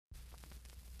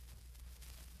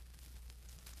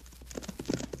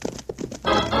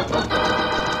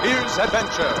Here's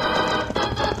adventure.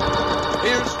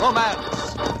 Here's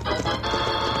romance.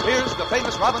 Here's the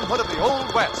famous Robin Hood of the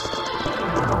Old West.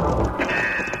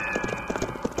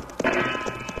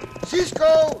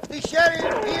 Cisco, the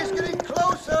sheriff, he is getting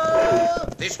closer.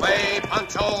 This way,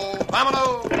 Pancho.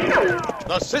 Vámonos.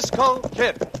 The Cisco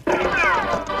Kid.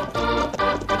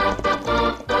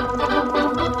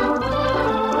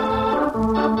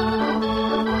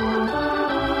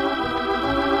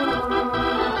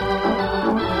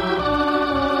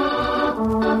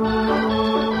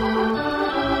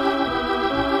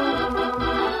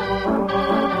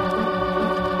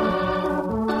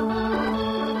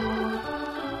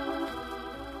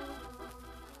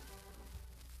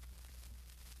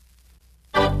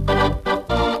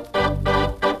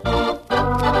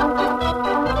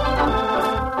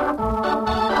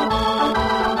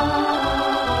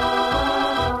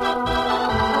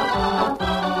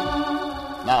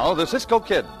 Now, the Cisco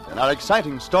Kid in our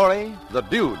exciting story, The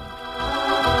Dude.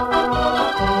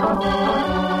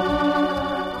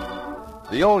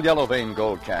 The old Yellow Vein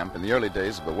gold camp in the early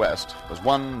days of the West was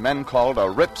one men called a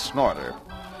rip snorter.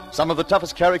 Some of the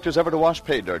toughest characters ever to wash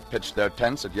pay dirt pitched their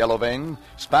tents at Yellow Vein,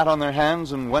 spat on their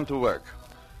hands, and went to work.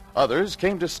 Others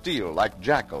came to steal, like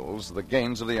jackals, the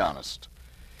gains of the honest.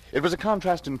 It was a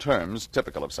contrast in terms,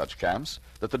 typical of such camps,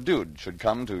 that the Dude should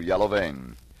come to Yellow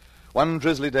Vein. One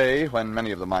drizzly day, when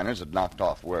many of the miners had knocked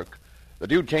off work, the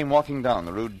Dude came walking down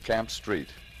the rude camp street.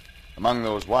 Among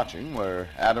those watching were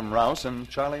Adam Rouse and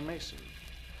Charlie Mason.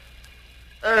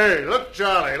 Hey, look,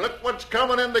 Charlie, look what's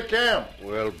coming into camp.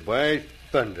 Well, by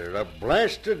thunder, a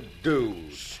blasted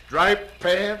dude. Striped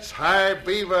pants, high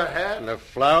beaver hat. And a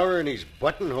flower in his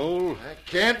buttonhole. I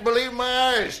can't believe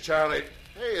my eyes, Charlie.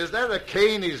 Hey, is that a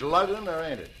cane he's lugging, or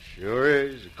ain't it? Sure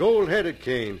is. Gold-headed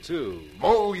cane, too.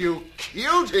 Oh, you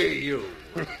cutie, you.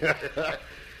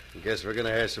 Guess we're going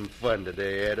to have some fun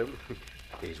today, Adam.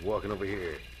 He's walking over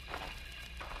here.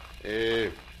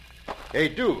 Hey,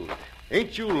 dude,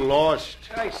 ain't you lost?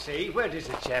 I say, where does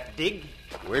the chap dig?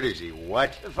 Where does he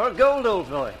what? For gold, old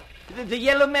boy. The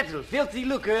yellow metal, filthy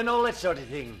lucre, and all that sort of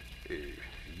thing.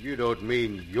 You don't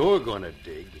mean you're going to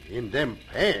dig in them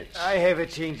pants? I have a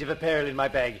change of apparel in my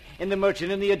bag, and the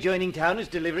merchant in the adjoining town is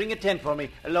delivering a tent for me,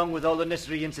 along with all the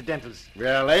necessary incidentals.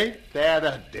 Well, ain't that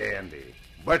a dandy?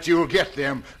 But you'll get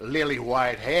them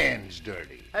lily-white hands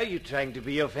dirty. Are you trying to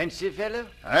be offensive, fellow?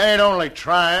 I ain't only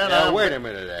trying. Now, wait a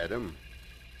minute, Adam.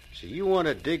 So you want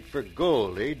to dig for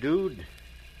gold, eh, dude?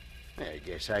 I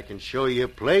guess I can show you a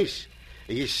place.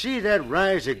 You see that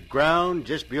rise of ground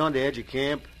just beyond the edge of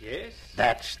camp? Yes.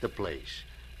 That's the place.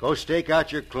 Go stake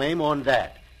out your claim on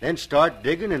that. Then start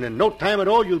digging, and in no time at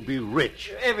all, you'll be rich.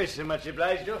 You're ever so much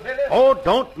obliged, old fellow. Oh,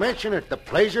 don't mention it. The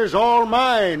pleasure's all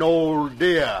mine, old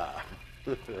dear.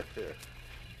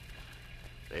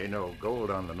 Ain't no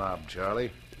gold on the knob,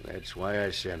 Charlie. That's why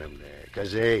I sent him there,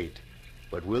 'cause there ain't.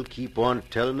 But we'll keep on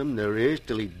telling him there is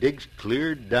till he digs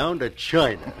clear down to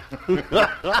China.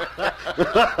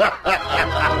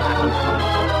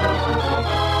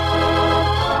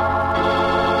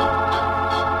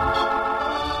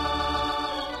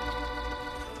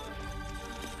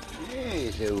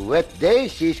 It's a wet day,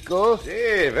 Cisco.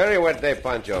 Si, very wet day,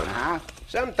 Pancho. Uh-huh.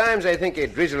 Sometimes I think a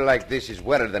drizzle like this is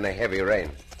wetter than a heavy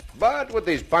rain. But with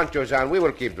these ponchos on, we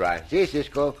will keep dry. See,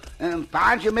 Cisco,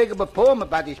 Pancho make up a poem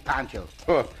about these ponchos.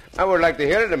 Oh, I would like to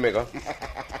hear it, amigo.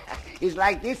 It's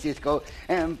like this, Cisco.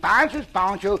 Pancho's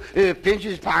poncho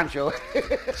pinches Pancho.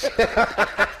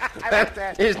 I like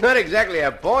that. It's not exactly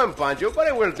a poem, Pancho, but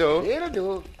it will do. It'll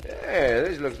do. Yeah,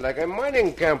 this looks like a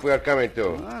mining camp we are coming to.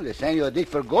 Oh, the senor dig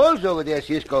for golds over there,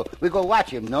 Cisco. We go watch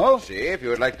him, no? See, if you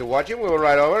would like to watch him, we will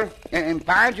ride over. And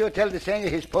Pancho tell the senor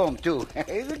his poem, too.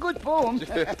 It's a good poem.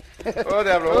 Oh,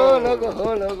 diablo. Oh,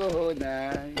 logo,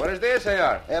 nah. What is this,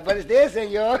 senor? But it's there,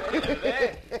 senor.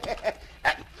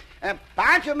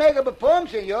 Pancho make up a poem,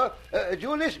 senor.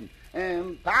 You listen.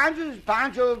 Pancho's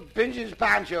Pancho pinches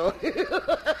Pancho.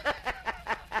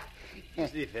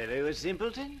 Is the fellow a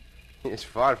simpleton? He's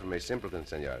far from a simpleton,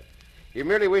 senor. He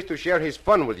merely wished to share his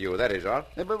fun with you, that is all.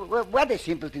 But what a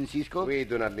simpleton, Cisco? We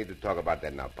do not need to talk about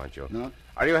that now, Pancho. No?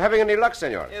 Are you having any luck,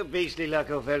 senor? Oh, beastly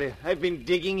luck, old fellow. I've been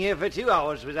digging here for 2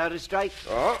 hours without a strike.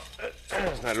 Oh,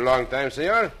 it's not a long time,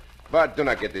 senor. But do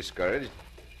not get discouraged.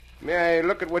 May I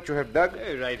look at what you have dug?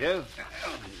 Oh, righto.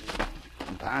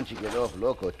 Pancho get off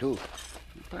loco, too.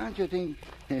 Pancho think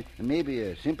maybe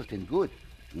a simpleton good.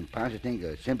 And Pancho think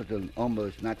a simpleton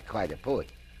almost not quite a poet.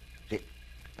 See,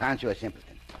 Pancho a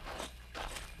simpleton.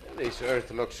 This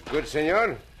earth looks good,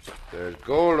 senor. There's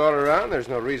gold all around. There's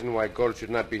no reason why gold should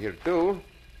not be here, too.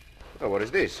 Oh, what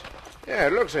is this? Yeah,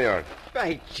 look, senor.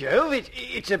 By Jove,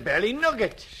 it's a belly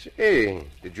nugget. Hey,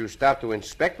 did you stop to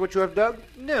inspect what you have dug?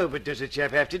 No, but does a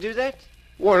chap have to do that?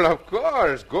 Well, of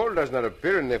course. Gold does not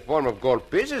appear in the form of gold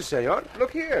pieces, senor.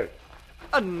 Look here.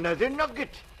 Another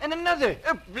nugget. And another.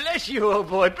 Bless you, old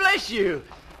boy, bless you.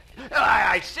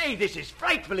 I say, this is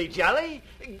frightfully jolly.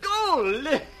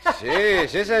 Gold. Si,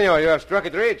 senor. You have struck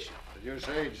it rich. Did you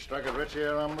say you struck it rich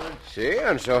here, hombre? Si,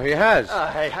 and so he has.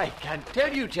 I can't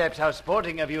tell you, chaps, how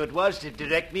sporting of you it was to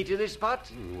direct me to this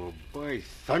spot. Well, by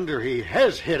thunder, he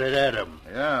has hit it at him.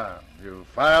 Yeah. You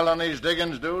filed on these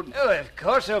diggings, dude? Oh, of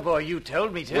course, old boy, you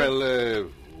told me to. Well,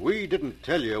 we didn't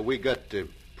tell you. We got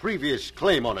previous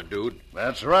claim on it, dude.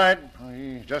 That's right.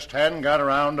 We just hadn't got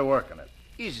around to working it.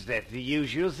 Is that the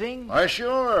usual thing? Why,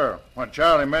 sure. What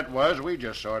Charlie meant was we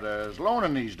just sort of is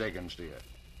loaning these diggings to you.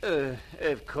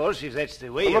 Of course, if that's the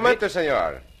way Un of momento, it.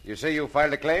 senor. You say you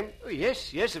filed a claim? Oh,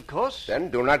 yes, of course. Then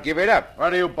do not give it up.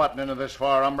 What are you butting into this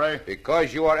for, hombre?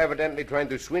 Because you are evidently trying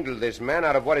to swindle this man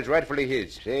out of what is rightfully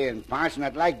his. See, and Pancho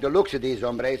not like the looks of these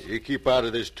hombres. You keep out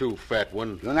of this too, fat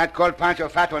one. Do not call Pancho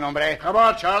fat one, hombre. Come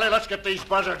on, Charlie. Let's get these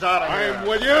buzzards out of here. I'm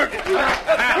with you.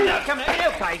 Come on,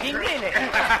 no fighting, really.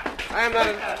 I am not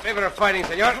in favor of fighting,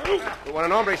 senor. But when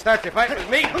an hombre starts to fight with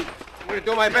me, I'm going to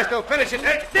do my best to finish it.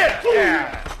 There.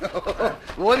 Yeah.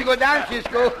 Won't go down,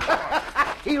 Cisco.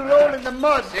 He rolled in the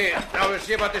mud. See, now we'll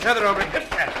see about this other hombre.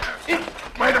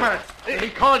 Wait a minute. Did he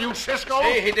call you Cisco?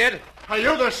 See, he did. Are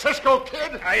you the Cisco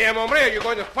Kid? I am, hombre. Are you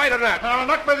going to fight or not?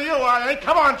 Not with you, I ain't.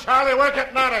 Come on, Charlie. We're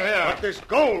getting out of here. But this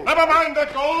gold. Never mind the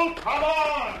gold. Come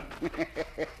on.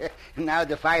 Now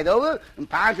the fight over, and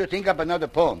Pancho think up another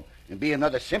poem and be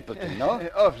another simpleton, no?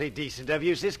 Awfully decent of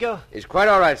you, Cisco. It's quite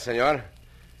all right, senor.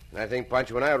 And I think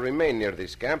Pancho and I will remain near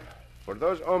this camp, for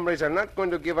those hombres are not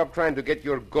going to give up trying to get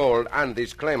your gold and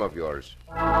this claim of yours.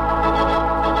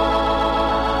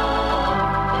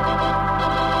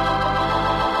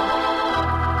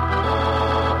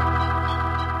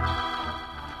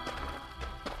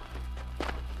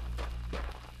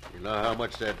 You know how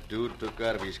much that dude took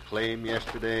out of his claim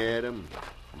yesterday, Adam?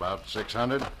 About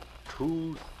 600.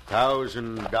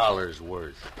 $2,000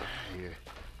 worth.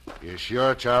 You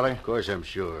sure, Charlie? Of course I'm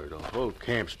sure. The whole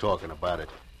camp's talking about it.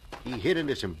 He hit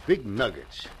into some big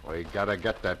nuggets. We gotta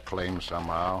get that claim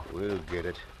somehow. We'll get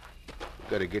it. We've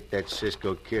got to get that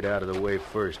Cisco Kid out of the way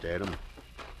first, Adam.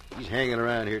 He's hanging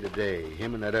around here today,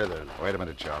 him and that other. Wait a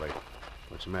minute, Charlie.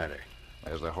 What's the matter?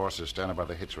 There's the horses standing by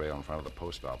the hitch rail in front of the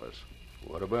post office.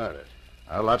 What about it?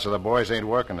 Lots of the boys ain't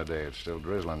working today. It's still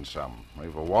drizzling some.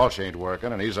 Weaver Walsh ain't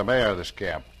working, and he's the mayor of this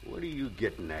camp. What are you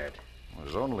getting at?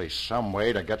 There's only some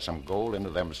way to get some gold into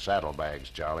them saddlebags,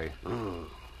 Charlie. Oh,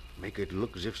 make it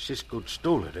look as if Cisco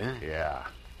stole it, eh? Yeah.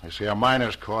 You see, a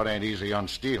miner's court ain't easy on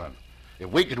stealing. If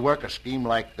we could work a scheme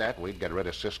like that, we'd get rid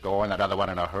of Cisco and that other one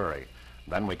in a hurry.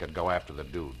 Then we could go after the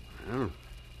dude. Well,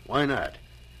 why not?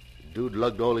 The dude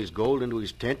lugged all his gold into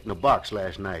his tent in a box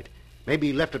last night. Maybe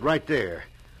he left it right there.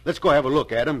 Let's go have a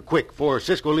look at him, quick, before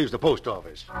Cisco leaves the post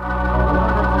office.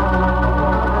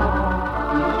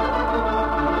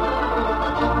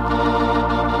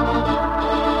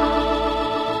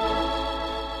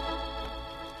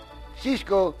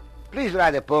 Cisco, please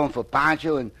write a poem for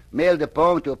Pancho and mail the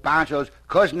poem to Pancho's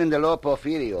cousin-in-the-law,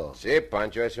 Porfirio. See,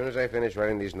 Pancho, as soon as I finish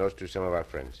writing these notes to some of our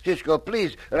friends. Cisco,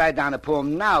 please write down a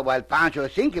poem now while Pancho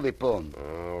think of a poem.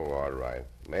 Oh, all right.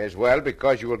 May as well,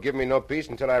 because you will give me no peace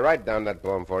until I write down that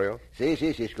poem for you. See,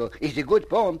 Cisco, it's a good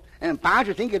poem. And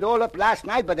Pancho think it all up last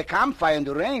night by the campfire in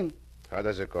the rain. How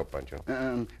does it go, Pancho?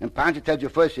 And Pancho tells you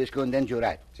first, Cisco, and then you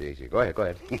write. See. Go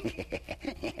ahead.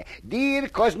 Dear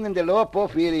cousin-in-the-law,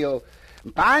 Porfirio,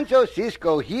 Pancho,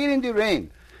 Cisco, here in the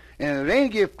rain. And rain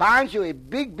give Pancho a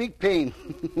big, big pain.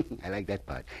 I like that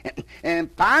part.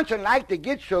 And Pancho like to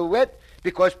get so wet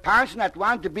because Pancho not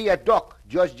want to be a duck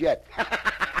just yet.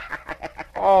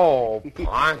 Oh,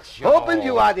 Pancho. Hoping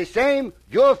you are the same,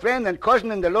 your friend and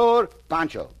cousin-in-the-law,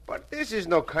 Pancho. But this is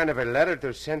no kind of a letter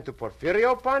to send to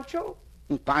Porfirio, Pancho.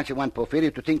 And Pancho want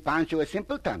Porfirio to think Pancho a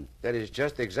simpleton. That is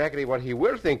just exactly what he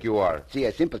will think you are. See,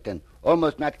 a simpleton,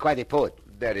 almost not quite a poet.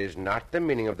 That is not the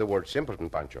meaning of the word simpleton,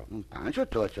 Pancho. Pancho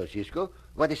thought so, Cisco.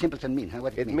 What does simpleton mean, huh?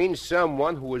 What It means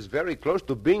someone who is very close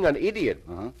to being an idiot.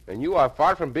 Uh-huh. And you are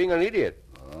far from being an idiot.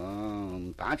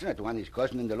 Pancho not want his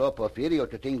cousin-in-the-law, Porfirio,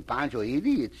 to think Pancho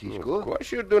idiot, Cisco. Of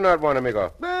course you do not want,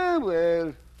 amigo.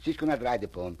 Well, Cisco not write the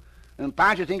poem. And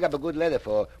Pancho think up a good letter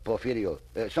for Porfirio.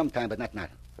 Sometime, but not now.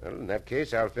 Well, in that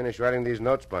case, I'll finish writing these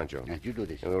notes, Pancho. Yes, you do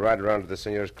this. And we'll ride around to the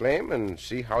senor's claim and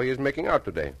see how he is making out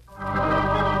today.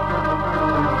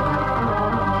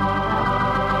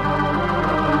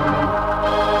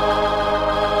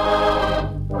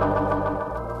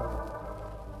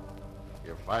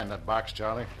 Find that box,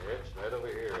 Charlie? It's right over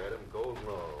here, Adam. Gold and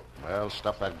all. Well,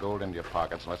 stuff that gold into your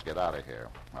pockets and let's get out of here.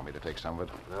 Want me to take some of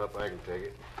it? Nope, I can take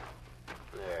it.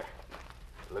 There.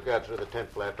 Look out through the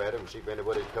tent flap, Adam, and see if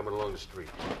anybody's coming along the street.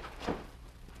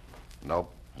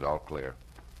 Nope. It's all clear.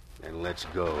 Then let's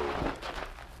go.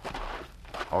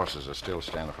 Horses are still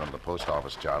standing from the post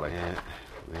office, Charlie. Yeah,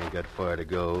 we ain't got far to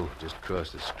go. Just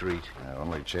across the street. The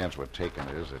only chance we're taking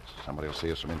is that somebody will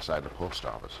see us from inside the post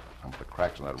office. Some of the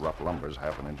cracks in that rough lumber is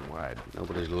half an inch wide.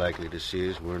 Nobody's likely to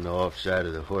see us. We're on the off side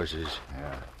of the horses.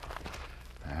 Yeah.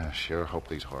 I sure hope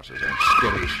these horses ain't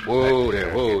steady. Whoa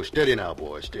there, whoa. Steady now,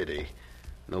 boy, steady.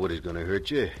 Nobody's going to hurt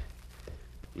you.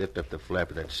 Lift up the flap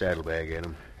of that saddlebag,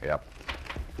 Adam. Yep.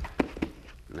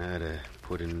 Now to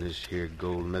put in this here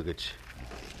gold nuggets.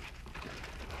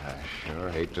 I sure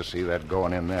hate to see that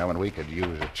going in there when we could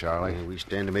use it, Charlie. We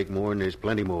stand to make more, and there's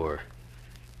plenty more.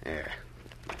 There.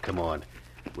 Come on.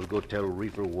 We'll go tell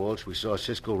Reefer Walsh we saw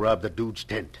Cisco rob the dude's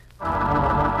tent.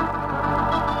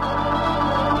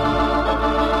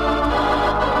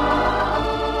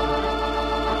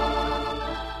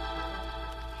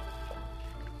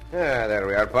 There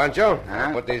we are, Pancho. Huh?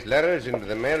 I'll put these letters into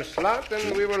the mail slot,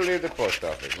 and we will leave the post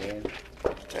office.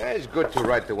 It's good to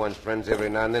write to one's friends every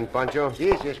now and then, Pancho.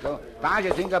 See, Cisco.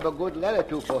 Pancho think of a good letter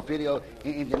to Porfirio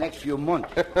in the next few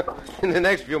months. In the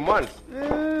next few months.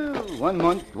 1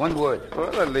 month, 1 word.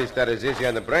 Well, at least that is easy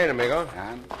on the brain, amigo.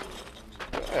 Huh?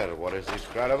 Well, what is this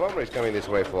crowd of hombres coming this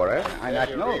way for, eh? I not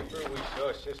know. We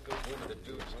saw Cisco with the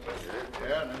dude's tent.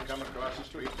 Yeah, and then come across the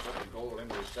street and put the gold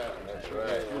into his saddle. That's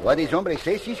right. What these hombres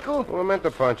say, Cisco? Un momento,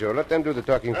 Pancho. Let them do the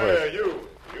talking first. Hey, you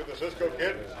the Cisco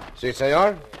Kid? Si, senor?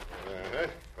 Uh-huh.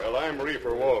 Well, I'm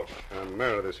Reefer Walsh. I'm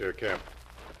mayor of this here camp.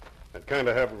 I'd kind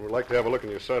of like to have a look in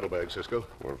your saddlebag, Cisco,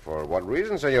 Well, for what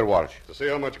reason, Senor Walsh? to see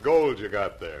how much gold you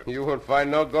got there. You will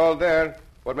find no gold there.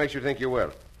 What makes you think you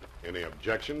will? Any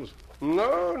objections?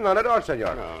 No, none at all,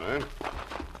 senor. No,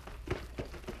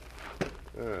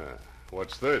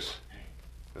 what's this?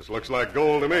 This looks like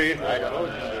gold to me.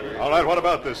 All right, what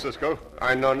about this, Cisco?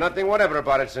 I know nothing whatever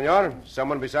about it, senor.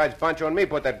 Someone besides Pancho and me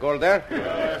put that gold there.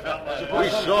 We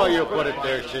saw you put it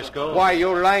there, Cisco. Why,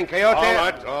 you lying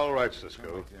coyote? All right,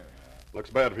 Cisco.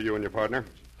 Looks bad for you and your partner.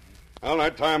 All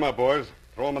right, tie him up, boys.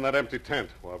 Throw him in that empty tent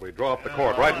while we draw up the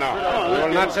court right now. We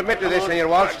will not submit to this, Senor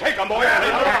Walsh. Take him, boys.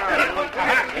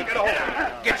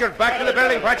 Get your back to the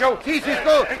building, Pancho. See,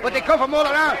 Cisco, but they come from all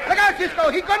around. Look out,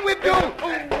 Cisco, he gun whip you.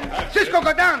 Cisco,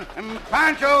 go down. And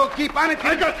Pancho, keep on it.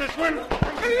 I got this one.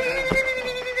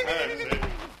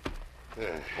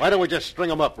 Why don't we just string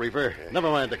him up, Reefer? Never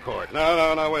mind the court.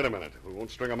 No, wait a minute. We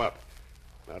won't string him up.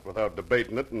 Not without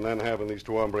debating it and then having these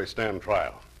two hombres stand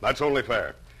trial. That's only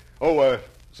fair. Oh,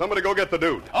 somebody go get the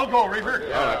dude. I'll go,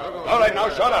 Reefer. All right, now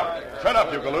shut up. Shut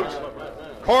up, you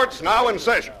galoots. Court's now in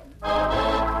session.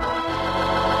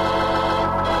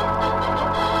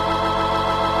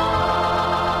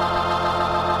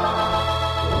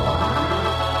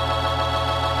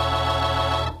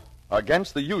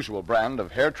 Against the usual brand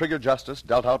of hair-trigger justice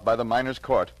dealt out by the miners'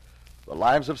 court, the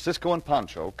lives of Cisco and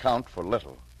Pancho count for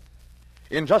little.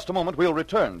 In just a moment, we'll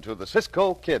return to the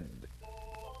Cisco Kid.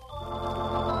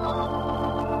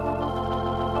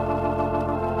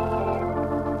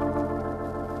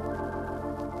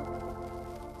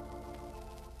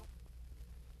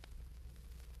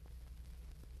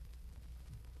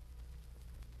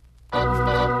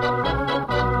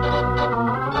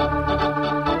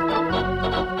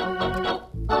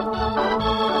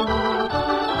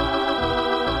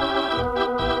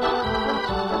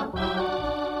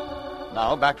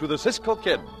 Now back to the Cisco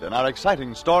Kid and our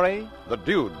exciting story, The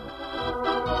Dude.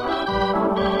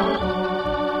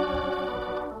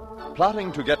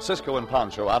 Plotting to get Cisco and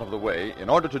Pancho out of the way in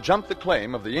order to jump the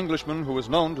claim of the Englishman who was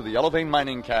known to the Yellow Vein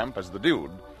mining camp as the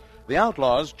Dude, the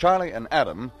outlaws, Charlie and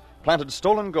Adam, planted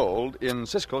stolen gold in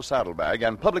Cisco's saddlebag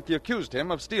and publicly accused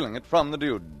him of stealing it from the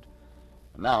Dude.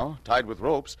 Now, tied with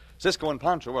ropes, Cisco and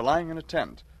Pancho are lying in a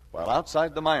tent, while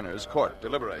outside the miners' court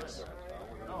deliberates.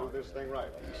 Do this thing right.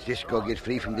 Cisco get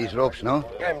free from these ropes, no?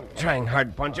 I'm trying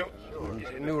hard, Pancho.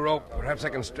 A new rope. Perhaps I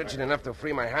can stretch it enough to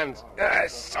free my hands. All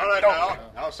right, now.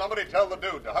 Now, somebody tell the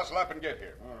dude to hustle up and get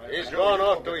here. He's gone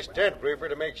off to his tent, Reefer,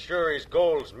 to make sure his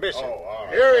gold's missing. Oh, all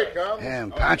right. Here he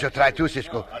comes. Pancho try too,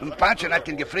 Cisco. Pancho not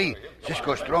can get free.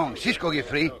 Cisco strong. Cisco get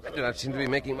free. I do not seem to be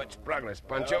making much progress,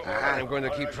 Pancho. I'm going to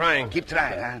keep trying. Keep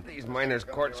trying, huh? These miners'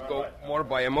 courts go more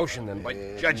by emotion than by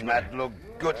judgment. Not look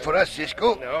good for us,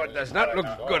 Cisco. No, it does not look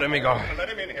good, amigo. Let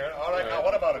him in here. All right, now,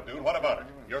 what about it, dude? What about it?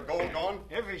 Your gold gone?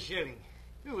 Every shilling.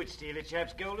 Who would steal a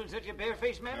chap's gold in such a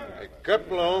barefaced manner? A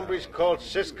couple of hombres called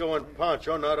Cisco and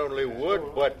Pancho not only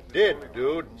would, but did,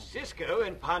 dude. Cisco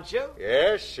and Pancho?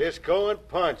 Yes, Cisco and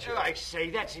Pancho. Oh, I say,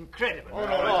 that's incredible. Quit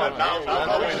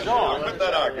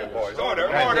that argument, boys. Order.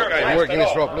 I'm working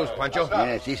this rope loose, Pancho.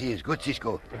 Yes, this is good,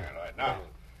 Cisco. All right,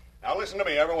 now listen to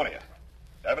me, every one of you.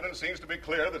 Evidence seems to be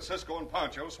clear that Cisco and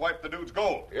Pancho swiped the dude's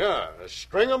gold. Yeah,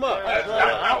 string them up.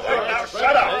 Now,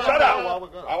 shut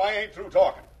up. Now, I ain't through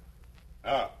talking.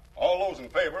 Now, all those in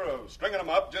favor of stringing them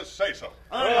up, just say so.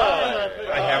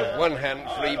 I have one hand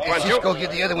free, Pancho. Cisco,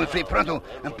 give the other one free pronto.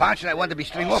 And Pancho, I want to be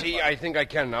string up. See, I think I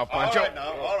can now, Pancho.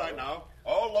 All right now.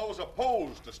 All those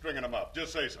opposed to stringing them up,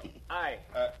 just say so. Aye.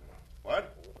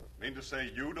 What? Mean to say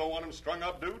you don't want him strung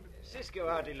up, dude? Cisco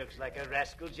hardly looks like a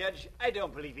rascal, Judge. I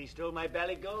don't believe he stole my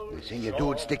bally gold. Senor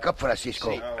dude, stick up for us,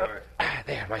 Cisco.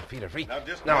 There, my feet are free.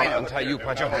 Now, I'll untie you,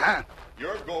 Pancho.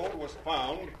 Your gold was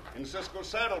found in Cisco's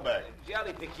saddlebag.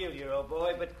 Jolly peculiar, old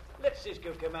boy, but let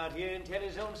Cisco come out here and tell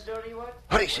his own story, what?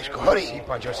 Hurry, Cisco, hurry. See,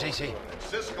 Pancho, see.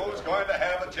 Cisco's going to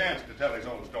have a chance to tell his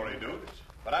own story, dude.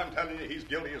 But I'm telling you, he's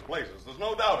guilty as blazes. There's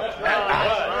no doubt of it.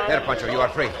 There, Pancho, you are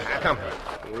free. Come.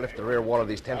 We'll lift the rear wall of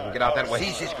these tents and get out that way. See,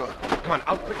 Cisco. Come on,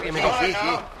 out quickly, amigo. See.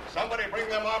 Somebody bring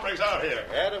them hombres out here.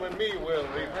 Adam and me will,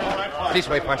 Reaper. All right, fine. This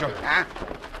way, Pancho.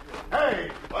 Hey,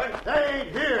 What? they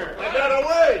ain't here. They got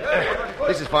away.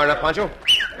 This is far enough, Pancho.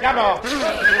 Logo!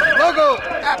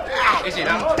 Easy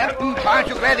now.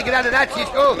 Pancho, glad to get out of that,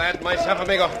 Cisco. Glad myself,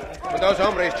 amigo. With those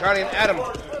hombres, Charlie and Adam.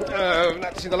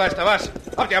 Not seen the last of us.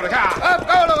 Up, Diablo. Up,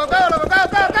 go, Logo, go!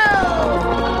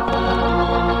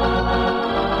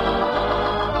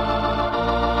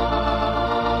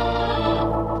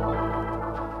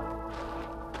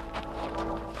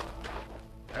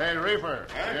 Hey, Reefer,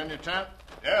 you in your tent?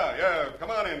 Yeah. Come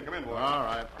in, boys. All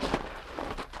right.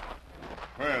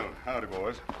 Well, howdy,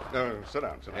 boys. Sit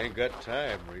down. Ain't got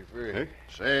time, Reaper. Hey?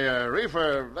 Say,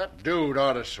 Reefer, that dude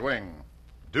ought to swing.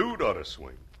 Dude ought to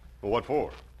swing. Well, what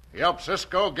for? He helped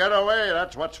Cisco get away,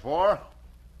 that's what's for.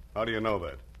 How do you know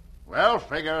that? Well,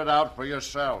 figure it out for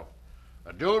yourself.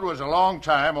 The dude was a long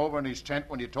time over in his tent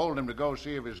when you told him to go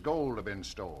see if his gold had been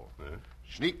stole. Yeah.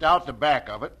 Sneaked out the back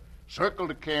of it, circled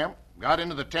the camp, got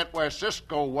into the tent where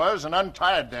Cisco was, and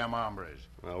untied them hombres.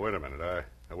 Now, wait a minute.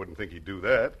 I wouldn't think he'd do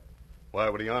that. Why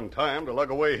would he untie him to lug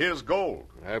away his gold?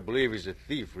 I believe he's a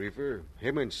thief, Reaper.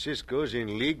 Him and Cisco's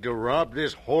in league to rob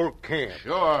this whole camp.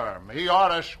 Sure, he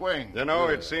ought to swing. You know,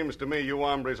 it seems to me you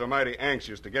hombres are mighty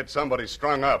anxious to get somebody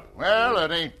strung up. Well,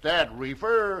 it ain't that,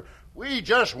 Reefer. We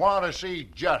just want to see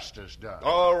justice done.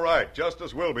 All right,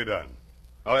 justice will be done.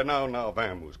 All right, now,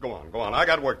 Vamoose, go on. I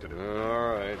got work to do.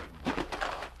 All right.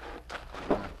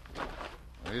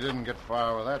 He didn't get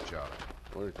far with that, Charlie.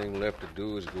 Only thing left to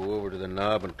do is go over to the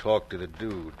knob and talk to the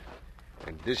dude.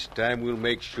 And this time we'll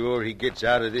make sure he gets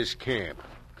out of this camp.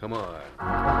 Come on.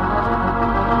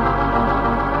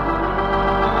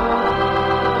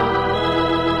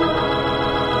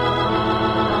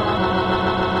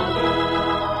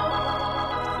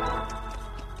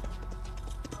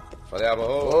 For the Diablo.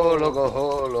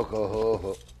 Oh,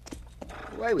 loco.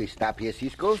 Why we stop here,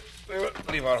 Cisco? We will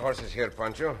leave our horses here,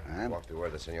 Pancho. Huh? Walk to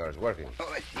where the senor is working.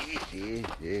 Oh, see.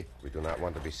 We do not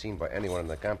want to be seen by anyone in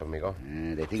the camp, amigo.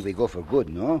 They think we go for good,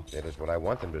 no? That is what I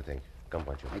want them to think. Come,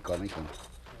 Pancho. I come.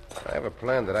 I have a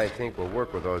plan that I think will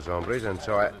work with those hombres, and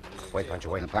so I... Wait, Pancho,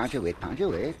 wait. Pancho,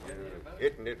 wait.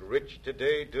 Isn't it rich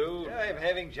today, dude? I'm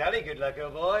having jolly good luck,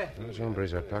 old boy. Those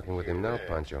hombres are talking with him now,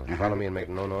 Pancho. Follow me and make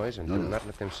no noise, and do not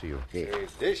let them see you. See. Hey,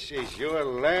 this is your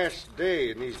last day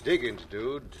in these diggings,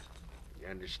 dude. You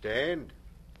understand?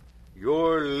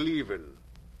 You're leaving.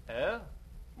 Oh?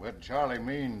 What Charlie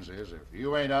means is if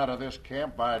you ain't out of this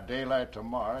camp by daylight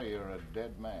tomorrow, you're a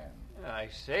dead man. I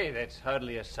say, that's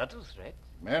hardly a subtle threat.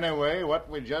 Anyway, what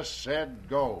we just said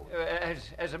goes.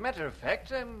 As a matter of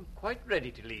fact, I'm quite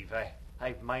ready to leave.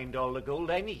 I've mined all the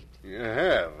gold I need. You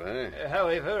have, eh?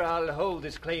 However, I'll hold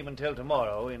this claim until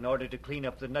tomorrow in order to clean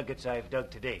up the nuggets I've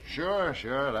dug today. Sure,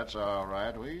 that's all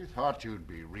right. We thought you'd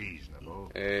be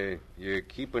reasonable. You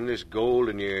keeping this gold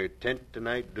in your tent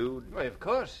tonight, dude? Why, of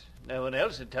course. No one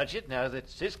else would touch it now that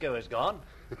Cisco is gone.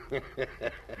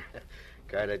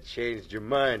 Kind of changed your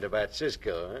mind about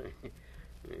Cisco, huh?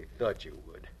 I thought you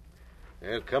would.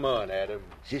 Well, come on, Adam.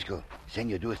 Cisco,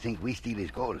 Senor do think we steal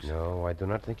his gold. No, I do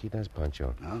not think he does,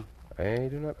 Pancho. No? I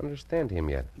do not understand him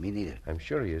yet. Me neither. I'm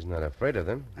sure he is not afraid of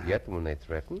them. Yet, when they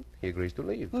threaten, he agrees to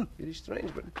leave. Huh. It is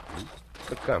strange, but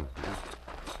come.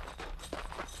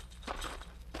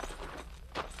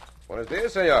 Buenos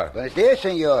dias, senor. Buenos dias,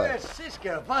 senor.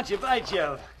 Cisco, Pancho, by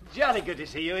Jove. Jolly good to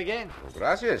see you again.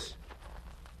 Gracias.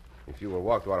 If you will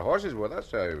walk to our horses with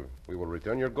us, we will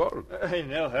return your gold.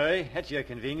 No hurry. At your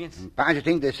convenience. Pancho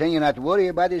think the senor not worry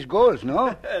about his goals,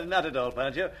 no? Not at all,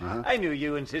 Pancho. I knew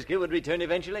you and Cisco would return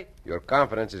eventually. Your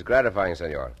confidence is gratifying,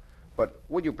 senor. But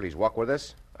would you please walk with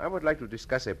us? I would like to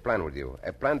discuss a plan with you.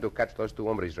 A plan to catch those two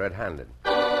hombres red-handed.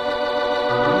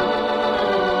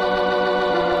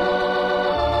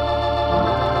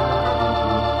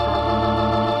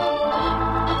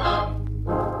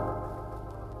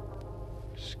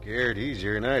 Scared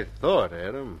easier than I thought,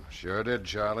 Adam. Sure did,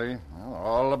 Charlie. Well,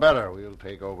 all the better. We'll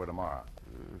take over tomorrow.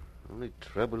 Only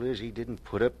trouble is he didn't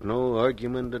put up no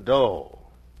argument at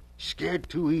all. Scared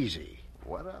too easy.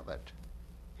 What of it?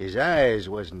 His eyes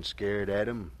wasn't scared,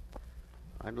 Adam.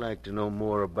 I'd like to know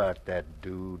more about that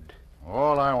dude.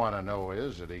 All I want to know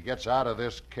is that he gets out of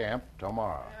this camp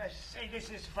tomorrow. I say this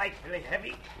is frightfully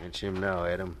heavy. It's him now,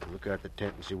 Adam. Look out the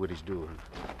tent and see what he's doing.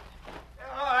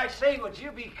 Oh, I say, would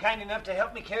you be kind enough to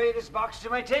help me carry this box to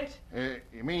my tent?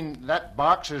 You mean that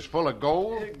box is full of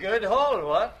gold? Good haul,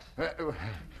 what?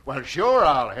 Well, sure,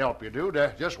 I'll help you,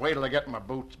 dude. Just wait till I get my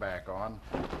boots back on.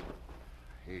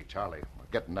 Hey, Charlie, we're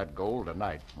getting that gold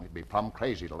tonight. We'd be plumb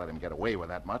crazy to let him get away with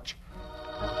that much.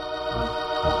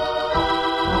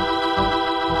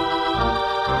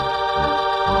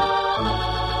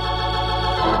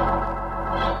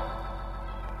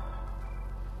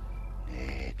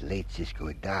 It's late,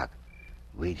 Cisco. Dark.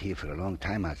 Wait here for a long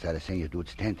time outside of Senor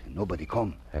Dude's tent. Nobody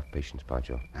come. Have patience,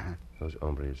 Pancho. Those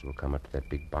hombres will come up to that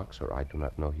big box, or I do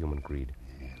not know human greed.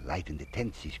 Light in the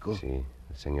tent, Cisco. See,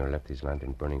 the senor left his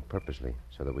lantern burning purposely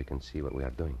so that we can see what we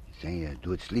are doing. Senor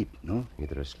Dude sleep, no?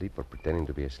 Either asleep or pretending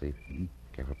to be asleep.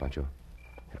 Careful, Pancho.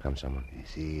 Here comes someone.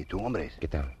 See, two hombres.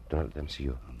 Get down. Don't let them see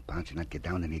you. Pancho not get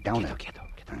down any downer. Get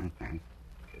down.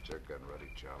 Get your gun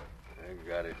ready, Charlie. I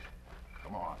got it.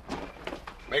 Come on.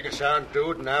 Make a sound,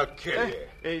 dude, and I'll kill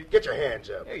you. Get your hands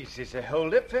up. Is this a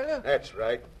hold-up, fella? That's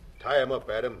right. Tie him up,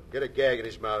 Adam. Get a gag in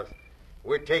his mouth.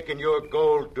 We're taking your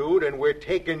gold, dude, and we're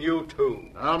taking you, too.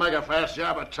 I'll make a fast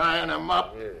job of tying him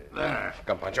up. Yeah. There.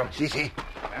 Come, Pancho. See.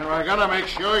 And we're going to make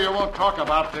sure you won't talk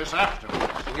about this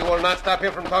afterwards. You will not stop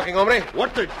him from talking, hombre?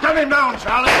 What the... Get him down,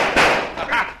 Charlie.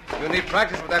 You need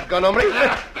practice with that gun, hombre.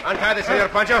 Untie the senor,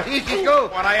 Pancho. Easy, go.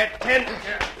 While I attend to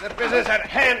the business at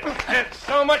hand, and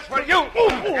so much for you.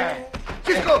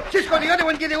 Cisco, the other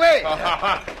one get away.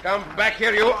 Come back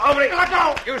here, you hombre. Let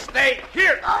go. You stay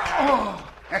here.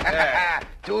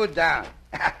 Two down.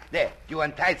 There, you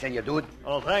untied, Senor Dude.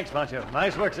 Oh, thanks, Pancho.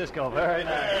 Nice work, Cisco. Very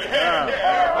nice.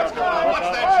 What's going on? What's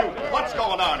that shooting? What's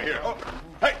going on here? Oh,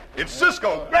 hey, it's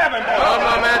Cisco. Grab him, boy.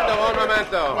 Un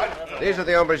momento. These are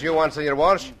the hombres you want, Senor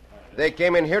Walsh. They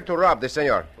came in here to rob the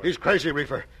senor. He's crazy,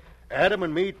 Reefer. Adam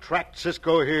and me tracked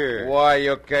Cisco here. Why,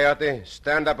 you coyote?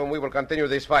 Stand up and we will continue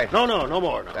this fight. No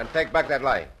more. No. Then take back that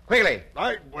lie. Quickly.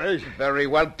 Well, Very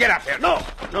well. Get up here. No,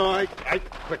 I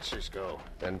quit, Cisco.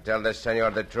 Then tell the senor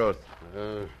the truth.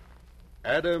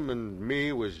 Adam and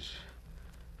me was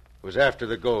after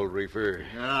the gold, Reefer.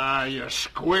 Ah, you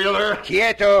squealer.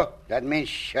 Quieto. That means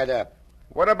shut up.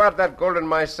 What about that gold in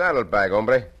my saddlebag,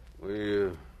 hombre?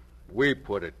 We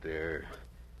put it there.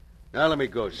 Now let me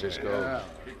go, Cisco.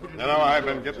 I've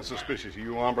been getting suspicious of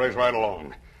you hombres right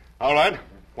along. All right.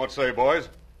 What say, boys?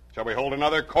 Shall we hold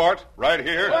another court right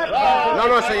here?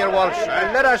 No, Senor Walsh.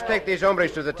 Let us take these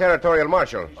hombres to the territorial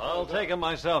marshal. I'll take him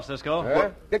myself,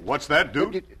 Cisco. What's that,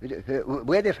 dude?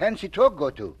 Where the fancy talk go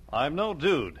to? I'm no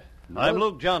dude. I'm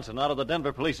Luke Johnson out of the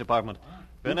Denver Police Department.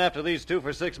 Been after these two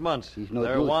for 6 months.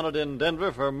 They're wanted in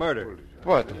Denver for murder.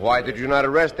 But why did you not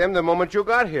arrest them the moment you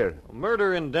got here?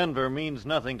 Murder in Denver means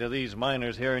nothing to these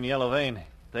miners here in Yellow Vein.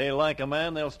 They like a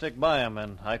man, they'll stick by him,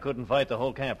 and I couldn't fight the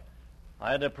whole camp.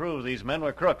 I had to prove these men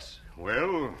were crooks.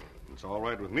 Well, it's all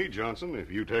right with me, Johnson,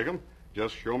 if you take them.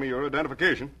 Just show me your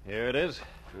identification. Here it is.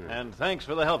 And thanks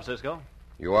for the help, Cisco.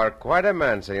 You are quite a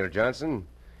man, Senor Johnson.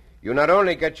 You not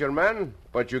only get your man,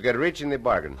 but you get rich in the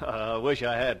bargain. I wish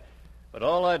I had. But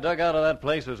all I dug out of that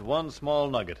place was one small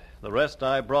nugget. The rest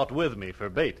I brought with me for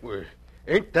bait. Well,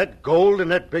 ain't that gold in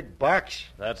that big box?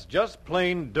 That's just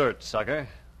plain dirt, sucker.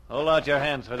 Hold out your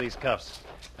hands for these cuffs.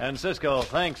 And, Cisco,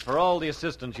 thanks for all the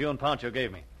assistance you and Pancho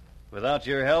gave me. Without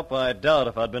your help, I doubt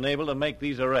if I'd been able to make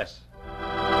these arrests.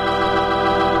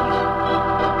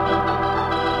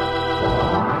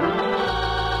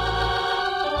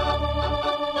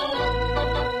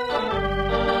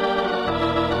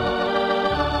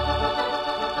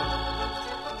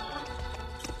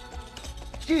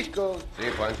 Cisco, See,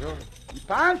 Pancho?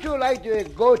 Pancho like to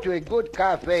go to a good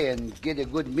cafe and get a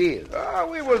good meal.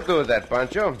 We will do that,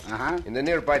 Pancho. Uh-huh. In the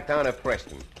nearby town of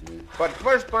Preston. But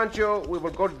first, Pancho, we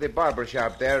will go to the barber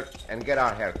shop there and get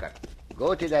our haircut.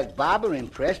 Go to that barber in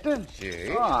Preston? Si.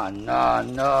 Oh,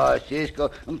 no, Cisco.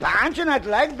 Pancho not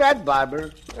like that barber.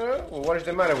 Well, what is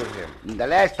the matter with him? The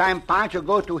last time Pancho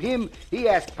go to him, he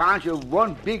asked Pancho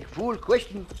one big fool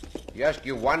question. He asked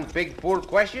you one big fool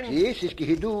question? Yes, Cisco,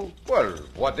 he do. Well,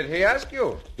 what did he ask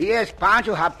you? He asked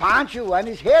Pancho how Pancho want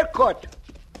his hair cut.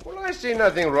 Well, I see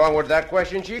nothing wrong with that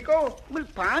question, Chico. Well,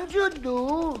 Pancho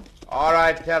do. All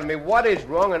right, tell me, what is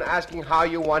wrong in asking how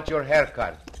you want your hair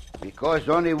cut? Because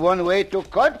only one way to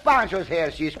cut Pancho's hair,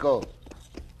 Cisco.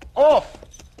 Off.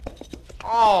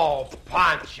 Oh,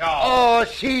 Pancho. Oh,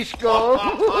 Cisco.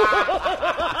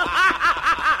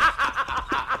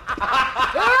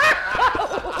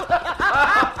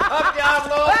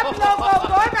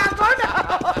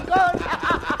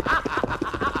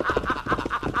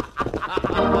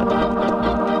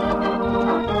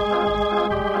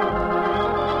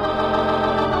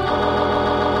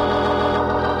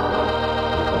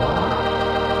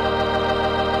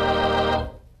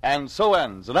 And so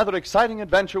ends another exciting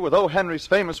adventure with O. Henry's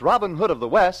famous Robin Hood of the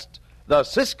West, the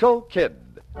Cisco Kid.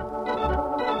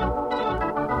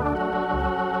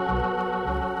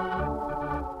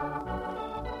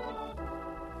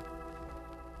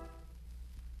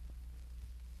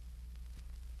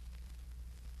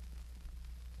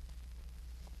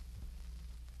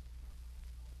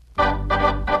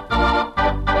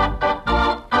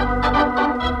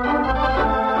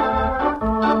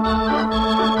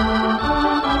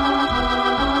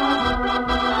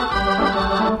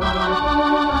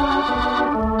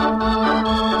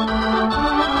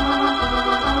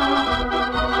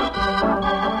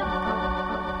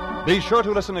 Be sure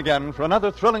to listen again for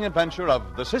another thrilling adventure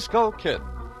of the Cisco Kid.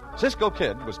 Cisco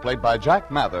Kid was played by Jack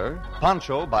Mather,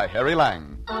 Pancho by Harry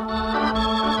Lang.